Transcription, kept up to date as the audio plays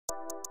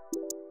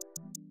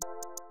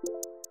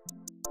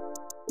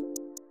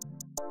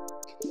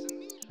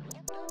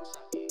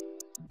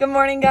Good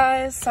morning,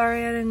 guys.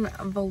 Sorry I didn't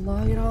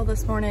vlog at all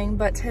this morning,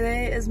 but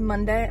today is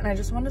Monday and I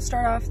just wanted to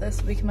start off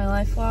this week in my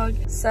life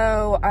vlog.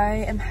 So I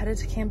am headed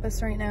to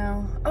campus right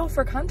now. Oh,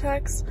 for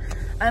context,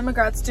 I'm a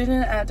grad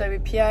student at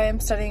WPI.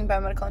 I'm studying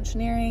biomedical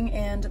engineering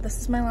and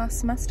this is my last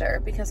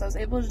semester because I was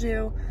able to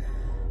do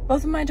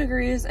both of my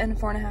degrees in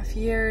 4.5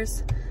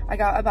 years. I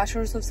got a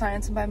bachelor's of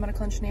science in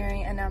biomedical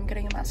engineering and now I'm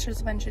getting a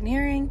master's of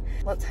engineering.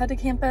 Let's head to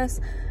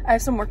campus. I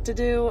have some work to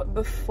do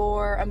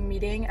before a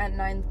meeting at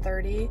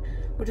 9:30,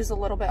 which is a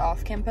little bit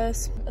off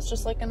campus. It's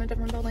just like in a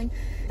different building.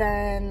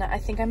 Then I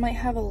think I might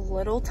have a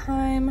little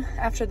time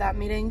after that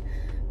meeting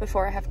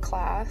before I have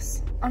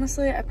class.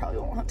 Honestly, I probably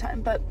won't have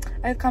time, but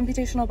I have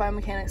computational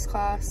biomechanics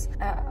class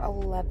at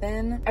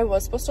 11. I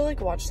was supposed to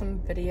like watch some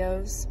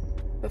videos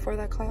before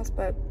that class,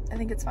 but I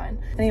think it's fine.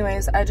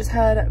 Anyways, I just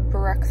had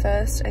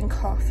breakfast and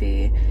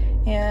coffee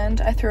and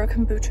I threw a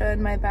kombucha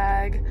in my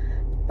bag,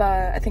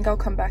 but I think I'll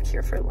come back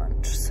here for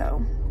lunch.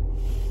 So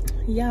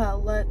yeah,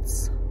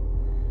 let's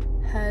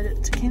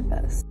head to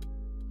campus.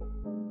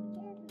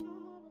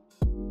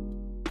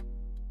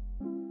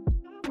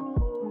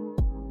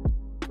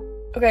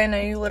 Okay, now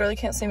you literally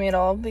can't see me at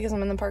all because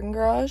I'm in the parking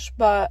garage,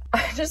 but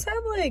I just had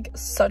like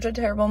such a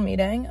terrible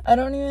meeting. I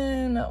don't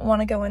even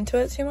want to go into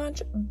it too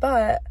much,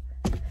 but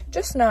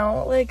just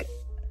know, like,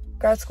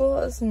 grad school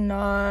is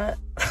not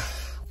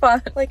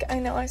fun. Like, I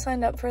know I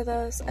signed up for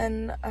this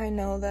and I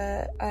know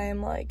that I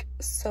am like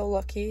so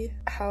lucky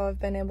how I've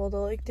been able to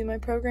like do my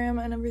program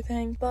and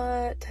everything,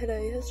 but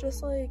today is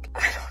just like,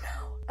 I don't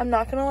know. I'm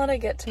not gonna let it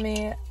get to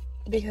me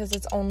because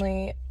it's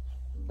only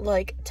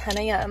like 10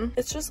 a.m.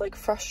 It's just like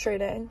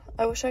frustrating.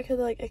 I wish I could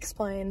like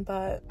explain,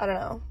 but I don't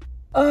know.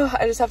 Oh,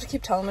 I just have to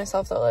keep telling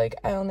myself that like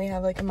I only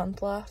have like a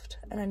month left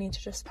and I need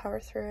to just power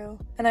through.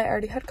 And I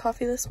already had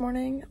coffee this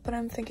morning, but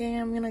I'm thinking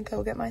I'm gonna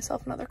go get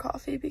myself another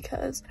coffee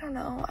because I don't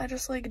know, I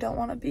just like don't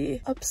want to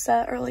be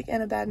upset or like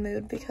in a bad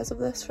mood because of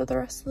this for the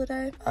rest of the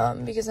day,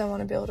 because I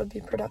want to be able to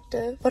be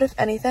productive. But if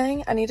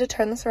anything, I need to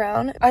turn this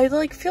around. I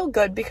like feel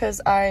good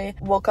because I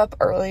woke up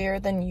earlier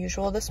than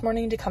usual this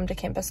morning to come to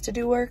campus to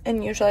do work,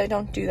 and usually I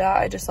don't do that.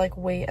 I just like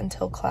wait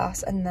until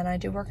class and then I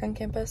do work on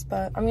campus,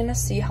 but I'm gonna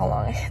see how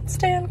long I can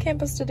stay on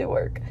campus to do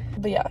work.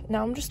 But yeah,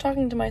 now I'm just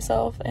talking to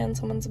myself and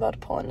someone's about to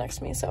pull in next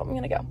to me, so I'm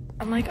gonna go.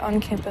 I'm like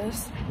on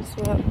campus,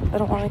 so I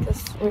don't want to make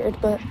this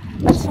weird, but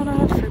I just want to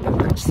have free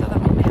beverage, so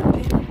that made me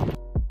happy.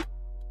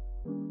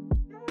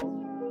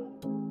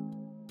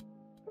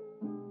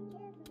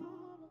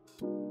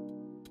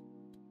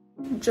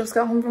 Just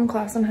got home from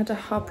class and had to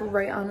hop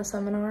right on a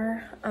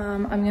seminar.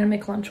 I'm gonna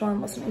make lunch while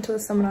I'm listening to the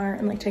seminar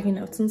and like taking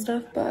notes and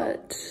stuff,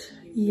 but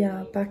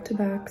yeah,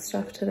 back-to-back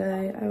stuff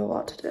today. I have a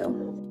lot to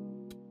do.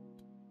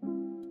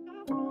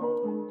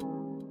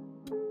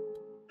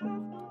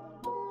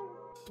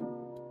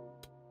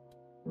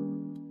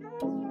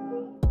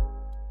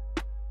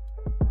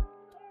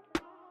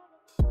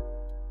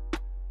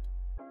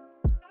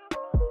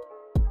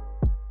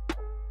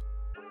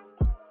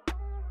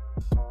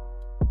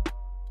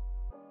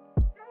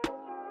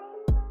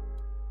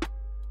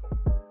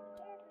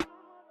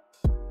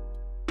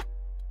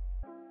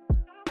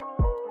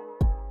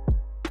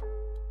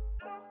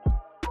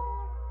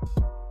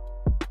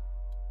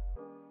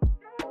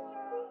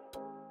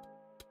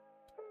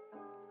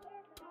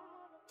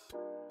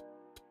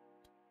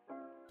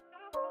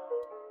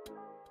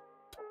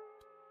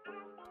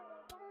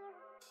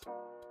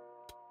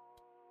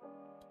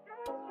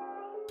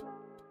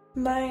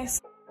 My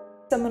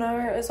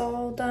seminar is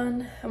all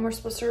done and we're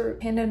supposed to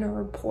hand in a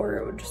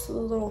report with just a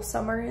little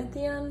summary at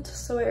the end,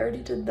 so I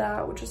already did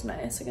that, which is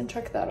nice. I can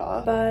check that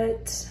off.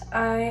 But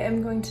I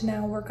am going to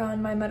now work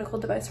on my medical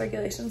device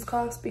regulations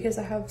class because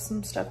I have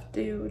some stuff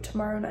due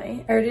tomorrow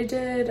night. I already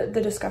did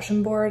the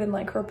discussion board and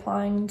like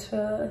replying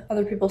to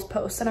other people's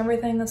posts and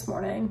everything this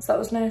morning, so that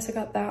was nice. I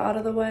got that out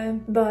of the way,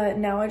 but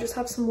now I just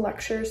have some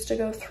lectures to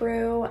go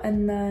through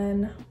and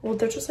then, well,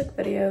 they're just like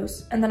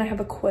videos, and then I have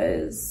a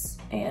quiz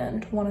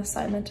and one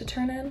assignment to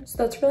turn in. So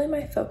that's really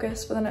my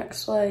focus for the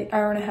next like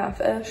hour and a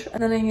half-ish.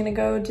 And then I'm gonna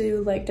go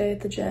do leg day at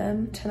the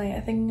gym. Tonight, I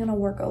think I'm gonna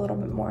work a little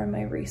bit more on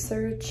my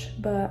research,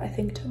 but I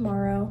think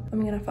tomorrow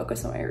I'm gonna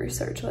focus on my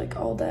research like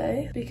all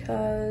day,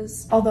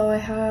 because although I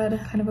had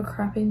kind of a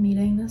crappy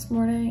meeting this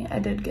morning, I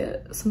did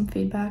get some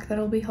feedback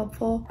that'll be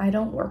helpful. I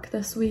don't work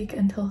this week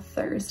until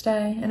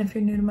Thursday. And if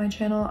you're new to my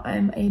channel,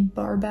 I'm a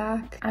bar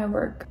back. I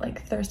work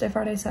like Thursday,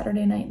 Friday,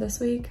 Saturday night this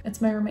week. It's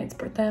my roommate's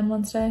birthday on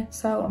Wednesday.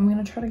 So I'm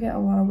gonna try to get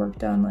a lot of work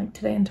done like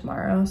today and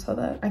tomorrow so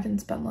that I can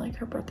spend like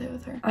her birthday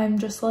with her. I'm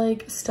just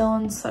like still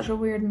in such a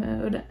weird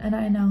mood and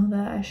I know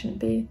that I shouldn't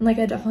be. Like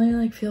I definitely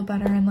like feel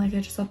better and like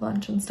I just had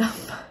lunch and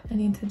stuff. I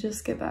need to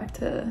just get back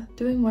to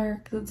doing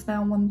work because it's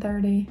now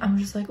 1:30. I'm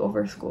just like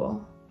over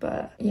school.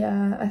 But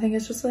yeah, I think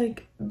it's just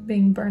like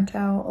being burnt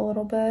out a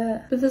little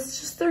bit. But this is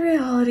just the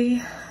reality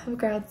of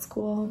grad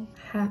school.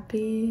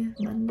 Happy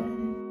Monday.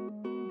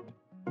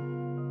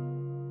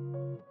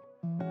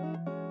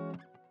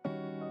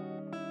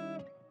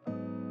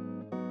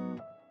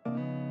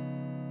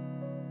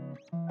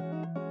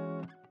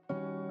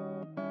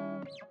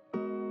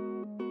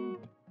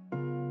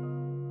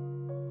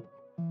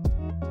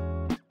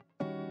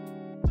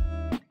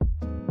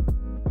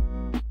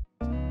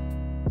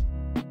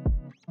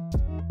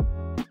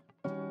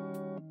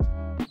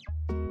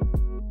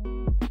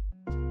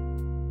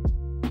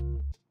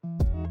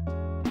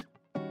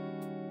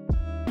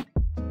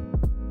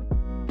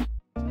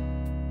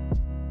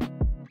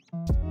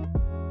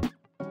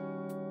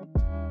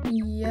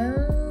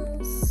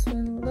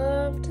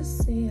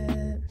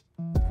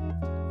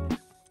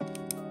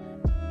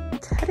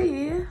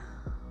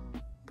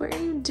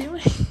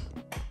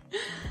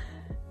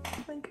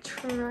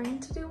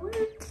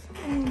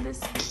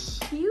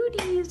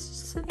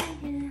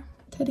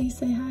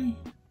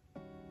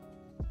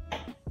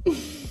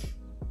 He's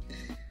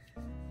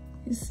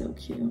so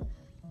cute.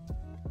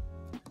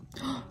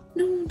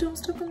 No, don't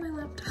step on my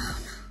laptop.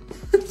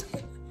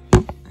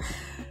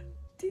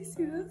 Do you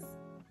see this?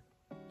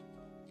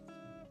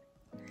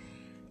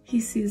 He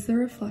sees the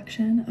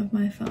reflection of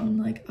my phone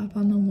like up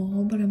on the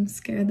wall, but I'm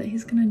scared that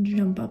he's gonna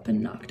jump up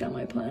and knock down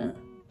my plant.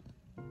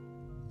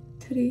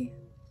 Titty.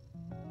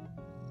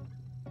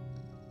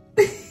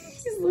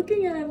 He's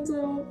looking at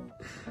himself.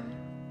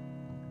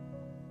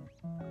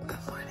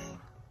 Good morning.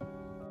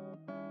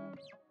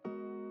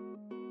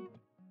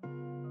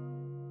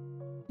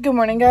 Good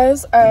morning,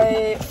 guys.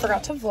 I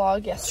forgot to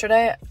vlog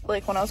yesterday,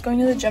 like when I was going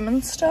to the gym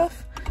and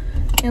stuff,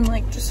 and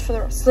like just for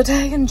the rest of the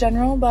day in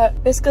general,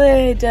 but basically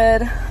I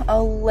did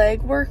a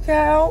leg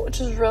workout,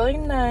 which is really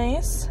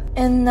nice.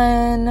 And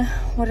then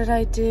what did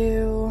I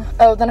do?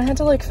 Oh, then I had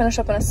to like finish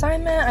up an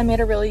assignment. I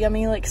made a really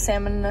yummy like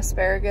salmon and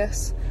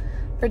asparagus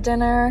for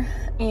dinner,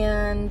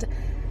 and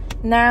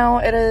now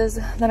it is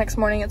the next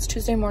morning. It's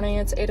Tuesday morning,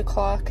 it's 8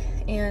 o'clock,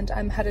 and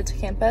I'm headed to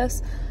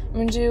campus. I'm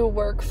gonna do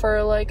work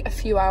for like a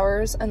few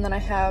hours, and then I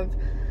have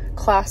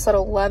class at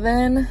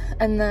 11,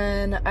 and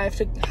then I have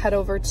to head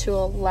over to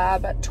a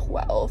lab at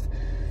 12,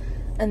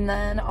 and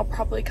then I'll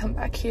probably come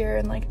back here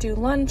and like do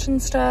lunch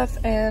and stuff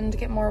and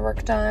get more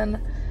work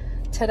done.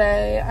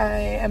 Today I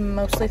am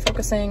mostly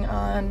focusing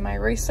on my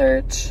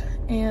research,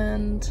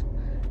 and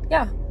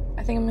yeah,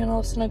 I think I'm gonna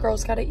listen to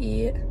Girls Gotta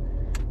Eat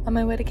on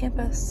my way to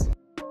campus.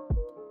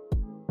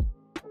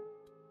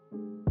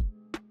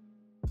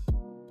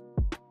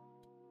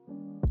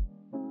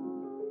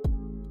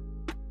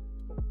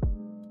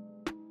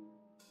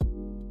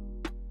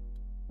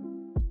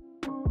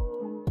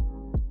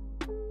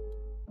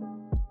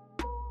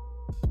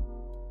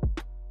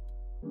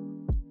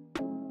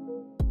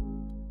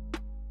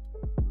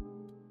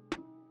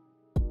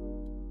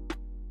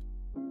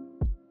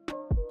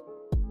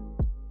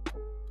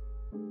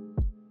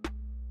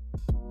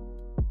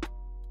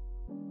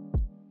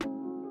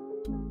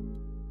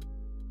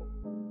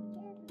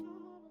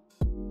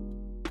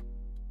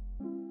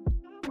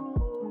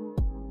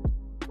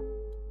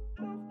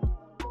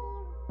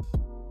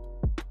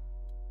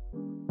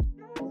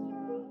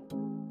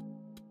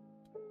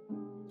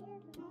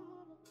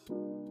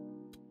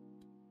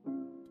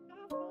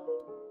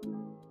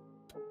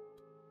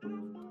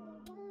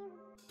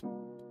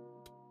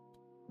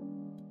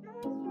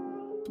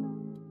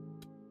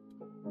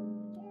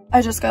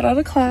 I just got out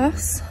of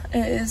class.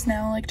 It is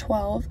now like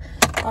 12.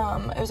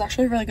 It was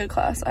actually a really good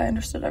class. I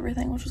understood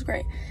everything, which was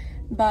great.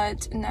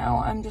 But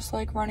now I'm just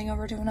like running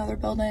over to another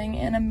building,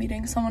 and I'm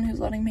meeting someone who's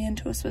letting me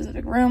into a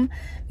specific room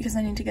because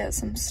I need to get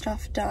some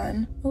stuff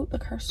done. Oh, the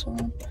car's still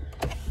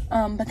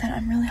on. But then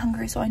I'm really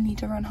hungry, so I need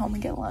to run home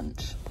and get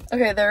lunch.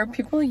 Okay, there are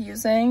people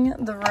using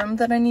the room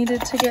that I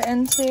needed to get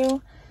into,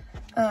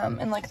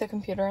 and like the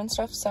computer and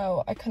stuff,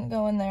 so I couldn't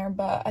go in there,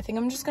 but I think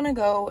I'm just gonna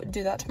go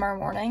do that tomorrow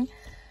morning.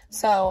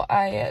 So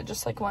I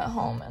just like went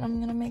home, and I'm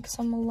gonna make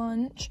some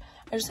lunch.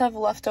 I just have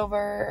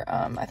leftover,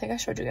 I think I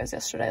showed you guys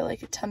yesterday,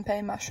 like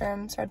tempeh,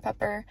 mushrooms, red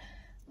pepper,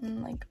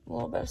 and like a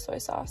little bit of soy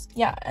sauce.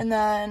 Yeah, and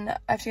then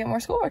I have to get more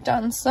schoolwork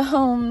done,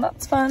 so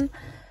that's fun.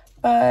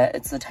 But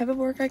it's the type of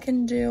work I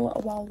can do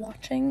while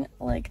watching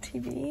like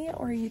TV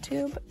or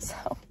YouTube,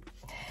 so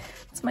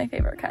it's my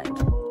favorite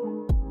kind.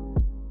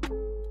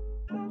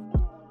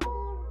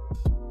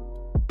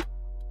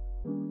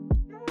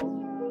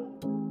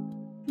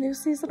 New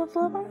season of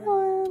Love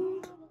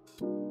Island.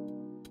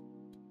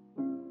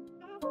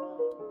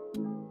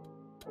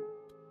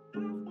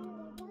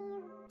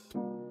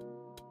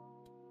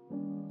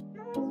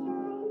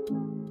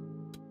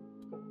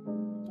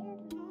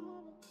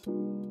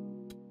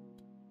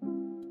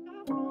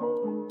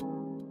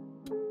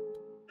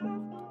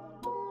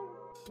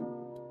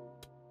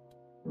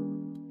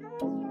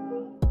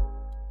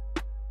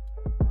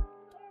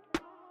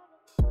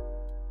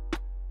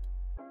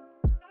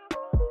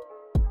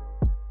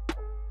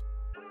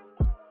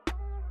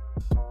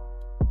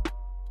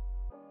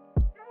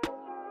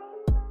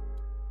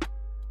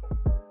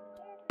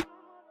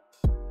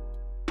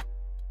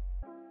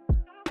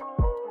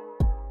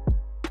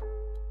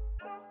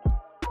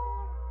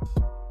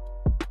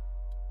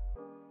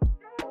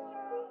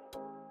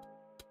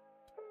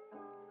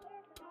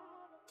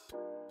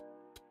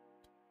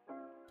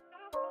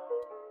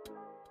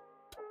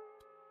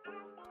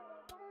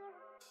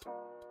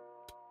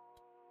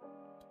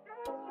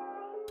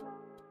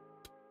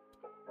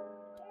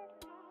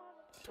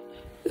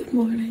 Good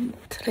morning.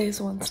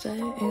 Today's Wednesday,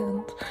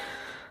 and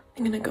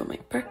I'm gonna go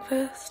make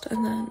breakfast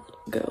and then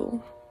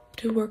go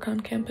do work on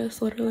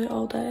campus literally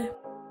all day.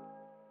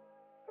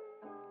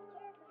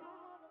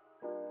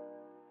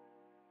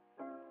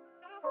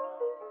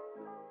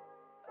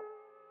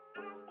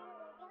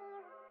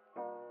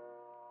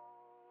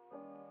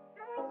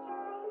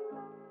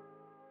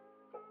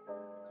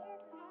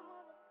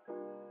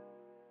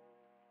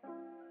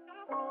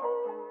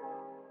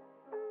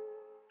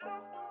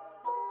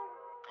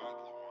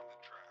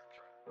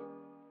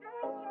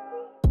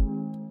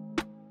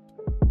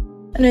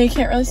 I know you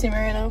can't really see me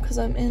right now because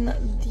I'm in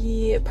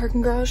the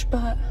parking garage,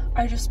 but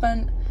I just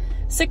spent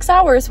 6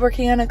 hours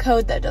working on a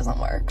code that doesn't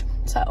work.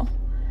 So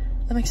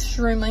I'm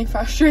extremely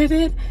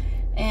frustrated,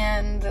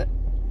 and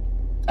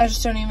I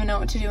just don't even know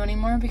what to do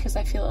anymore because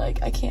I feel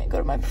like I can't go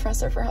to my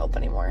professor for help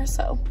anymore.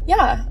 So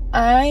yeah,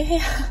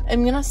 I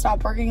am gonna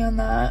stop working on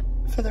that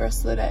for the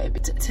rest of the day.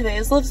 Today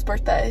is Liv's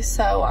birthday,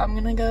 so I'm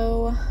gonna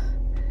go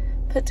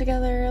put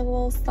together a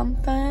little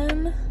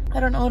something. I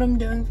don't know what I'm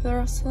doing for the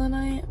rest of the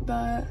night,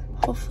 but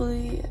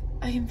hopefully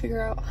I can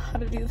figure out how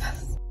to do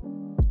this.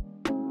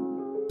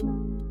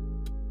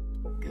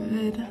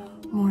 Good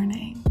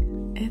morning.